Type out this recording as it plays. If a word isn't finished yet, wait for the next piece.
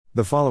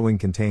The following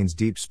contains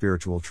deep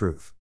spiritual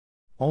truth.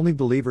 Only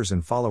believers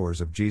and followers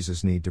of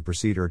Jesus need to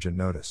proceed urgent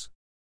notice.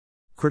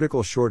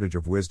 Critical shortage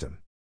of wisdom.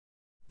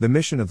 The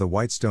mission of the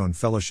Whitestone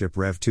Fellowship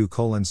Rev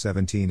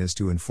 2:17 is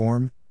to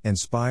inform,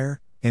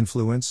 inspire,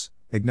 influence,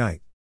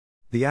 ignite.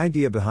 The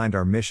idea behind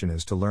our mission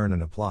is to learn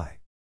and apply.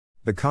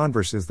 The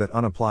converse is that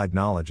unapplied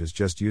knowledge is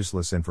just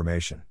useless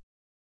information.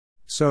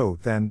 So,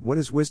 then, what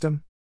is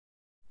wisdom?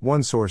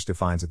 One source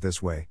defines it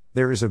this way: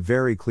 there is a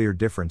very clear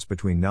difference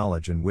between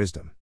knowledge and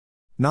wisdom.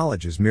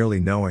 Knowledge is merely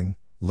knowing,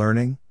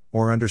 learning,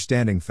 or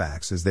understanding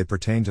facts as they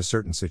pertain to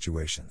certain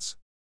situations.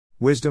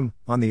 Wisdom,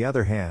 on the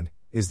other hand,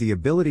 is the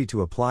ability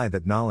to apply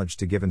that knowledge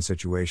to given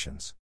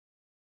situations.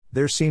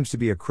 There seems to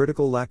be a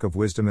critical lack of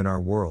wisdom in our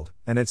world,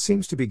 and it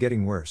seems to be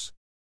getting worse.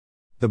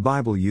 The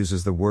Bible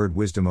uses the word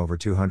wisdom over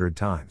 200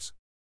 times.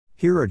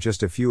 Here are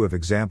just a few of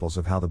examples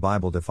of how the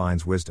Bible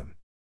defines wisdom.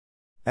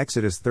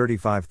 Exodus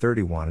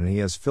 35:31 And he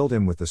has filled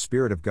him with the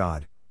Spirit of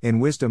God, in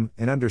wisdom,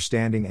 in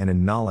understanding and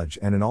in knowledge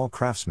and in all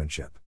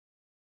craftsmanship.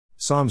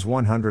 Psalms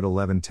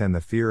 111:10 The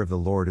fear of the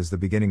Lord is the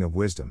beginning of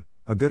wisdom,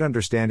 a good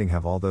understanding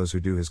have all those who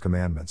do his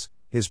commandments,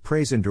 his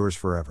praise endures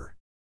forever.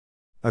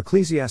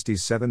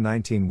 Ecclesiastes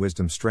 7:19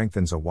 Wisdom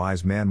strengthens a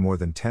wise man more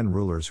than 10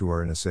 rulers who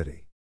are in a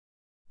city.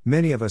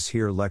 Many of us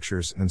hear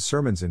lectures and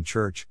sermons in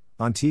church,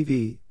 on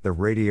TV, the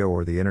radio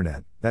or the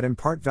internet, that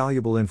impart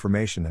valuable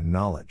information and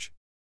knowledge.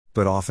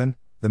 But often,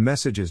 the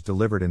message is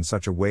delivered in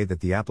such a way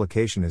that the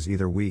application is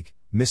either weak,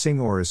 missing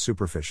or is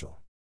superficial.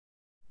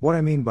 What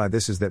I mean by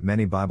this is that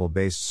many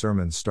Bible-based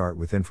sermons start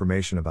with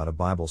information about a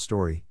Bible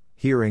story,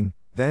 hearing,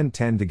 then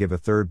tend to give a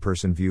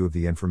third-person view of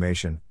the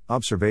information,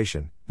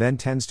 observation, then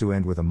tends to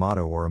end with a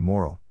motto or a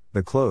moral,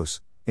 the close,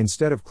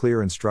 instead of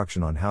clear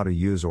instruction on how to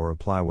use or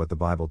apply what the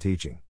Bible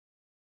teaching.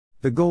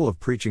 The goal of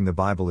preaching the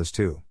Bible is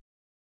to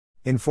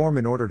inform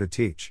in order to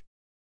teach,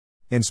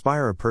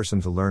 inspire a person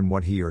to learn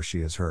what he or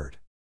she has heard,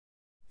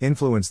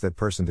 influence that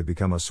person to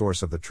become a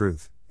source of the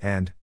truth,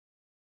 and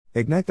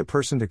ignite the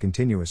person to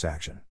continuous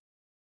action.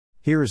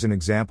 Here is an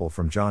example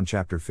from John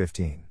chapter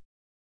 15.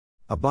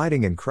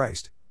 Abiding in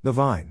Christ, the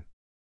vine.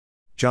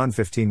 John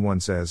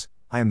 15:1 says,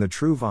 I am the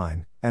true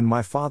vine, and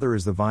my Father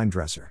is the vine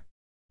dresser.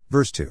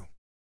 Verse 2.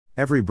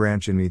 Every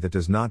branch in me that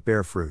does not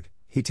bear fruit,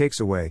 he takes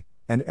away,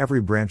 and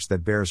every branch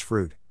that bears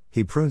fruit,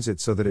 he prunes it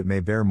so that it may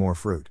bear more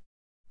fruit.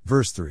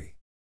 Verse 3.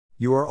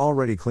 You are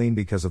already clean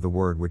because of the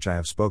word which I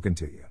have spoken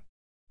to you.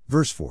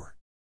 Verse 4.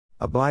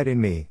 Abide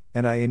in me,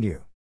 and I in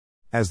you.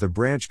 As the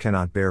branch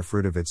cannot bear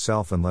fruit of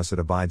itself unless it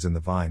abides in the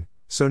vine,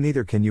 so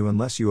neither can you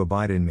unless you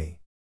abide in me.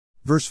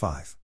 Verse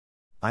 5.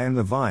 I am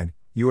the vine,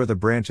 you are the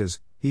branches,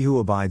 he who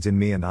abides in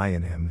me and I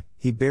in him,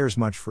 he bears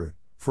much fruit,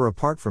 for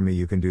apart from me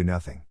you can do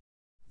nothing.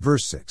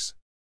 Verse 6.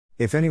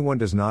 If anyone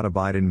does not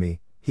abide in me,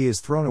 he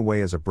is thrown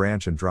away as a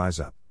branch and dries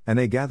up, and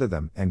they gather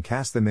them and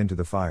cast them into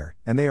the fire,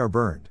 and they are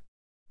burned.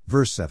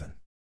 Verse 7.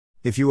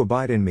 If you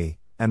abide in me,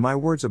 and my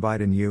words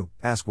abide in you,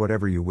 ask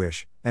whatever you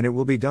wish, and it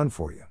will be done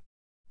for you.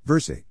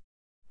 Verse 8.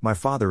 My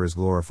Father is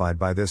glorified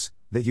by this,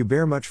 that you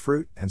bear much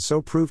fruit, and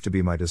so prove to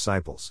be my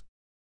disciples.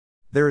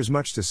 There is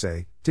much to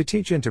say, to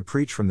teach and to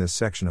preach from this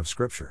section of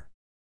Scripture.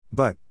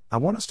 But, I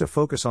want us to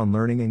focus on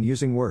learning and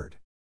using Word.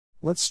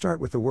 Let's start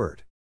with the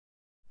Word.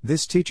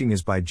 This teaching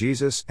is by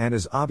Jesus and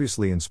is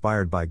obviously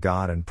inspired by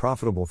God and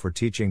profitable for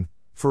teaching,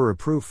 for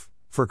reproof,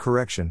 for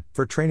correction,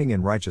 for training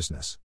in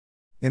righteousness.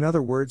 In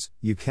other words,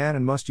 you can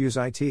and must use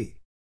it.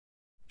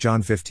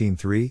 John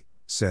 15:3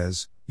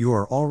 says, You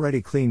are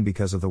already clean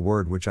because of the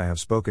word which I have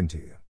spoken to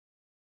you.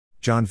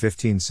 John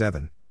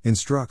 15:7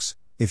 instructs,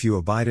 If you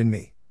abide in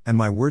me, and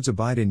my words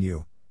abide in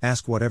you,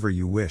 ask whatever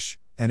you wish,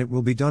 and it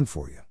will be done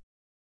for you.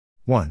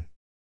 1.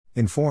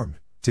 Inform,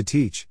 to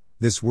teach.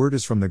 This word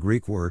is from the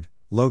Greek word,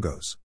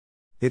 logos.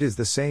 It is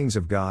the sayings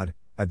of God,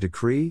 a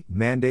decree,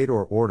 mandate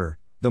or order,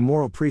 the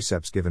moral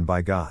precepts given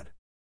by God.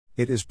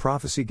 It is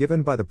prophecy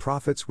given by the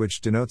prophets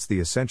which denotes the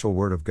essential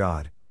word of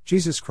God,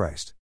 Jesus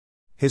Christ.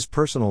 His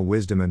personal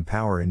wisdom and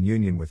power in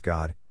union with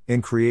God,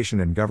 in creation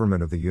and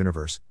government of the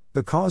universe,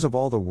 the cause of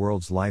all the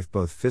world's life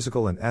both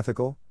physical and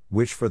ethical,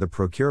 which for the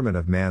procurement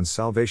of man's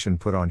salvation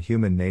put on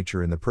human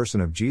nature in the person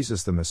of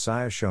Jesus the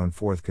Messiah shone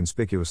forth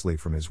conspicuously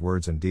from his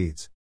words and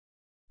deeds.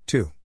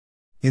 2.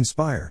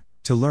 Inspire,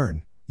 to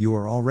learn, you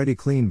are already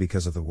clean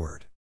because of the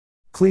word.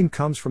 Clean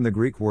comes from the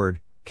Greek word,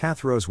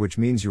 kathros, which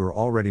means you are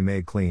already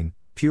made clean,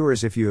 pure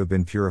as if you have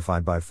been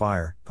purified by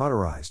fire,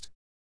 cauterized.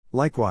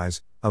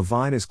 Likewise, a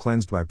vine is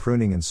cleansed by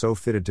pruning and so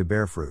fitted to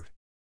bear fruit.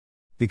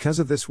 Because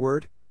of this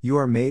word, you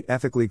are made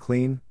ethically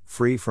clean,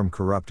 free from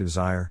corrupt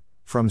desire,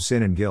 from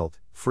sin and guilt,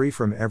 free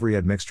from every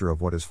admixture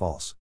of what is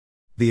false.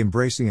 The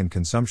embracing and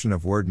consumption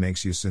of word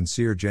makes you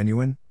sincere,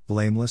 genuine,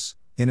 blameless,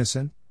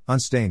 innocent,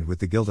 unstained with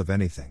the guilt of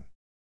anything.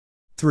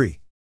 3.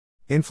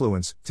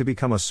 Influence, to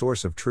become a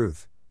source of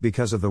truth,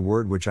 because of the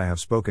word which I have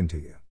spoken to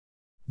you.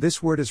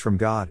 This word is from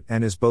God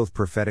and is both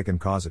prophetic and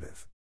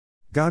causative.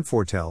 God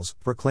foretells,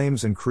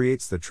 proclaims and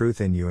creates the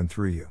truth in you and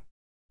through you.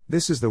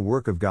 This is the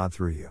work of God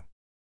through you.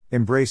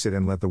 Embrace it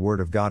and let the word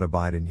of God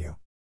abide in you.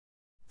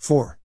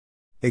 4.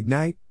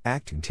 Ignite,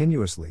 act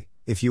continuously,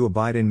 If you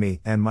abide in me,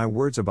 and my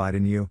words abide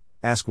in you,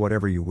 ask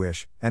whatever you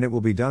wish, and it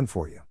will be done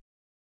for you.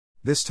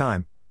 This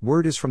time,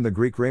 word is from the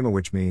Greek rhema,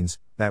 which means,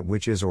 that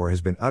which is or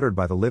has been uttered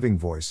by the living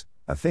voice,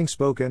 a thing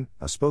spoken,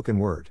 a spoken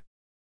word.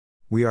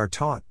 We are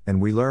taught,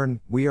 and we learn,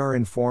 we are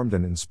informed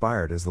and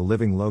inspired as the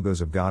living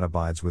logos of God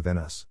abides within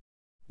us.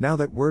 Now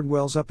that word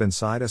wells up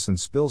inside us and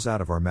spills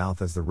out of our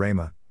mouth as the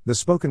rhema, the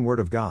spoken word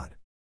of God.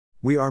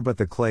 We are but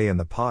the clay, and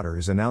the potter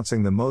is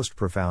announcing the most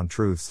profound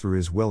truths through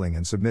his willing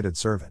and submitted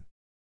servant.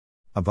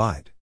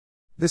 Abide.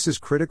 This is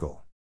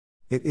critical.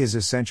 It is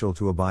essential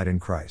to abide in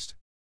Christ.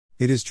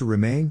 It is to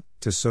remain,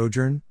 to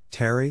sojourn,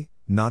 tarry,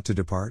 not to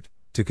depart,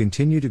 to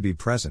continue to be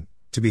present,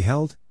 to be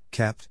held,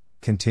 kept,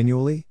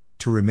 continually,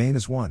 to remain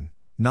as one,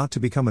 not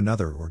to become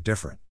another or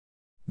different.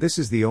 This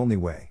is the only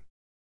way.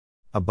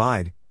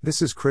 Abide,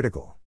 this is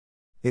critical.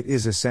 It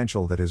is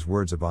essential that his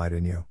words abide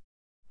in you.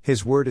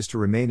 His word is to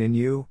remain in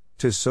you,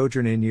 to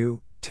sojourn in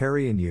you,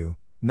 tarry in you,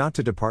 not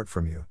to depart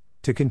from you,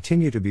 to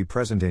continue to be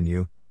present in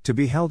you, to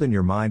be held in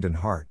your mind and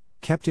heart,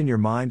 kept in your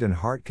mind and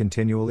heart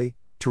continually,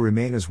 to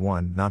remain as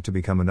one, not to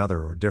become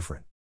another or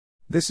different.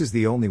 This is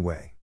the only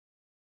way.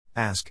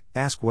 Ask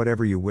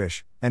whatever you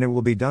wish, and it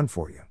will be done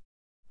for you.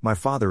 My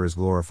Father is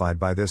glorified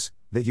by this,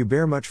 that you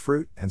bear much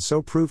fruit, and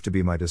so prove to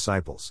be my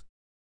disciples.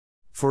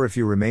 For if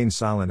you remain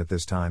silent at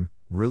this time,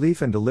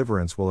 relief and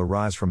deliverance will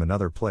arise from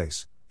another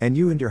place, and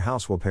you and your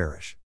house will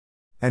perish.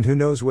 And who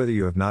knows whether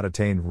you have not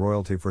attained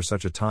royalty for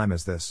such a time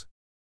as this?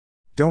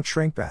 Don't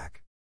shrink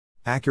back.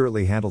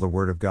 Accurately handle the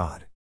word of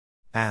God.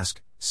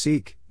 Ask,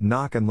 seek,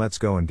 knock, and let's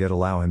go and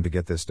allow him to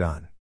get this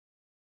done.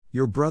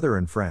 Your brother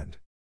and friend,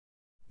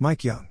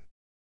 Mike Young.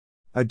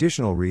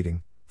 Additional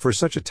reading, For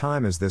Such a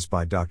Time as This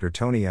by Dr.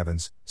 Tony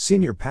Evans,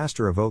 Senior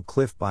Pastor of Oak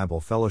Cliff Bible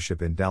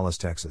Fellowship in Dallas,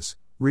 Texas,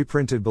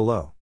 reprinted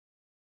below.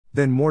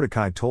 Then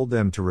Mordecai told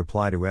them to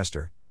reply to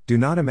Esther, Do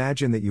not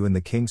imagine that you in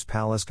the king's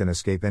palace can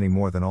escape any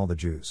more than all the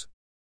Jews.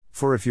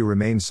 For if you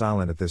remain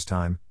silent at this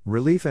time,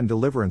 relief and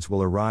deliverance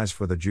will arise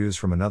for the Jews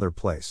from another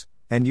place,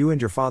 and you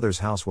and your father's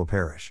house will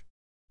perish.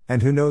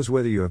 And who knows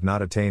whether you have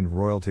not attained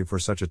royalty for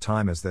such a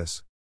time as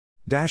this?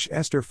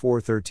 Esther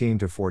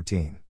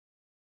 4:13-14.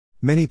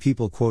 Many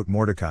people quote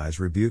Mordecai's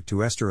rebuke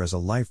to Esther as a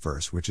life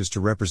verse, which is to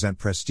represent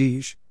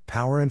prestige,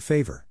 power, and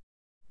favor.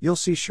 You'll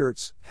see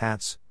shirts,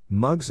 hats,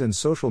 mugs, and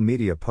social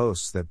media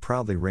posts that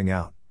proudly ring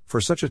out,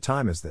 "For such a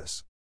time as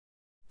this."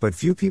 But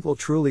few people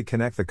truly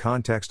connect the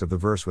context of the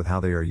verse with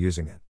how they are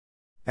using it.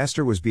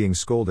 Esther was being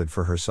scolded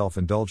for her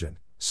self-indulgent,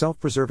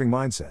 self-preserving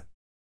mindset.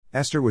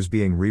 Esther was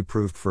being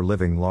reproved for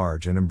living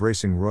large and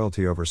embracing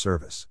royalty over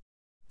service.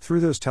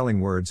 Through those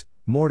telling words,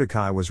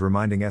 Mordecai was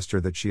reminding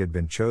Esther that she had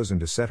been chosen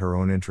to set her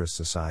own interests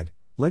aside,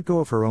 let go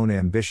of her own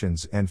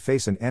ambitions, and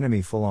face an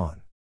enemy full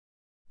on.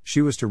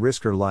 She was to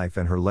risk her life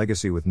and her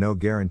legacy with no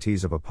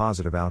guarantees of a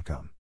positive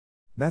outcome.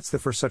 That's the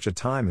 "for such a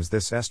time as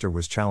this" Esther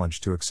was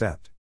challenged to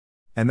accept.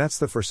 And that's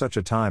the "for such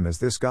a time as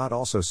this" God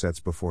also sets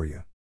before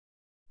you.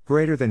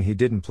 Greater than He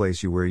didn't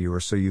place you where you are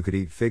so you could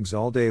eat figs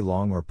all day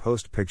long or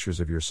post pictures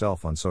of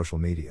yourself on social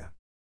media.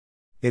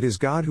 It is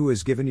God who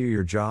has given you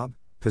your job,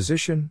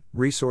 position,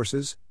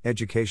 resources,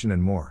 education,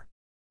 and more.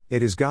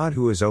 It is God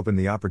who has opened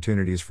the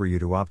opportunities for you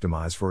to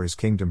optimize for His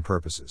kingdom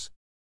purposes.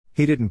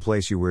 He didn't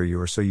place you where you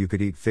are so you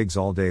could eat figs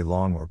all day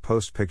long or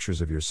post pictures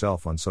of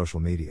yourself on social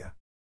media.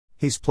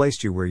 He's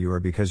placed you where you are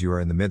because you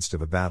are in the midst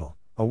of a battle,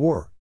 a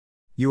war.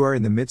 You are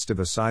in the midst of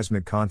a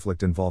seismic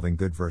conflict involving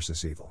good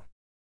versus evil.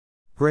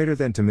 Greater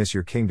than to miss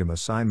your kingdom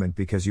assignment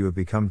because you have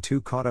become too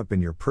caught up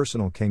in your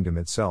personal kingdom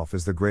itself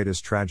is the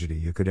greatest tragedy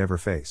you could ever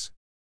face.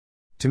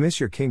 To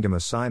miss your kingdom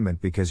assignment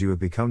because you have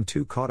become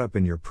too caught up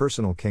in your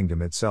personal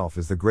kingdom itself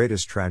is the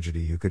greatest tragedy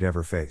you could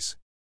ever face.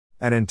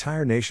 An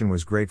entire nation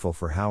was grateful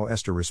for how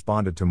Esther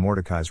responded to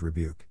Mordecai's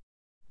rebuke.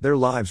 Their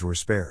lives were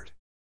spared.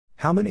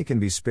 How many can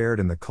be spared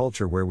in the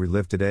culture where we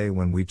live today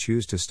when we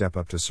choose to step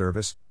up to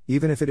service,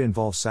 even if it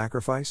involves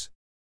sacrifice?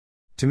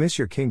 To miss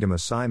your kingdom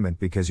assignment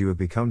because you have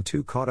become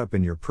too caught up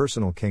in your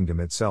personal kingdom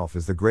itself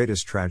is the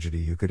greatest tragedy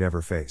you could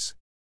ever face.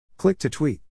 Click to tweet.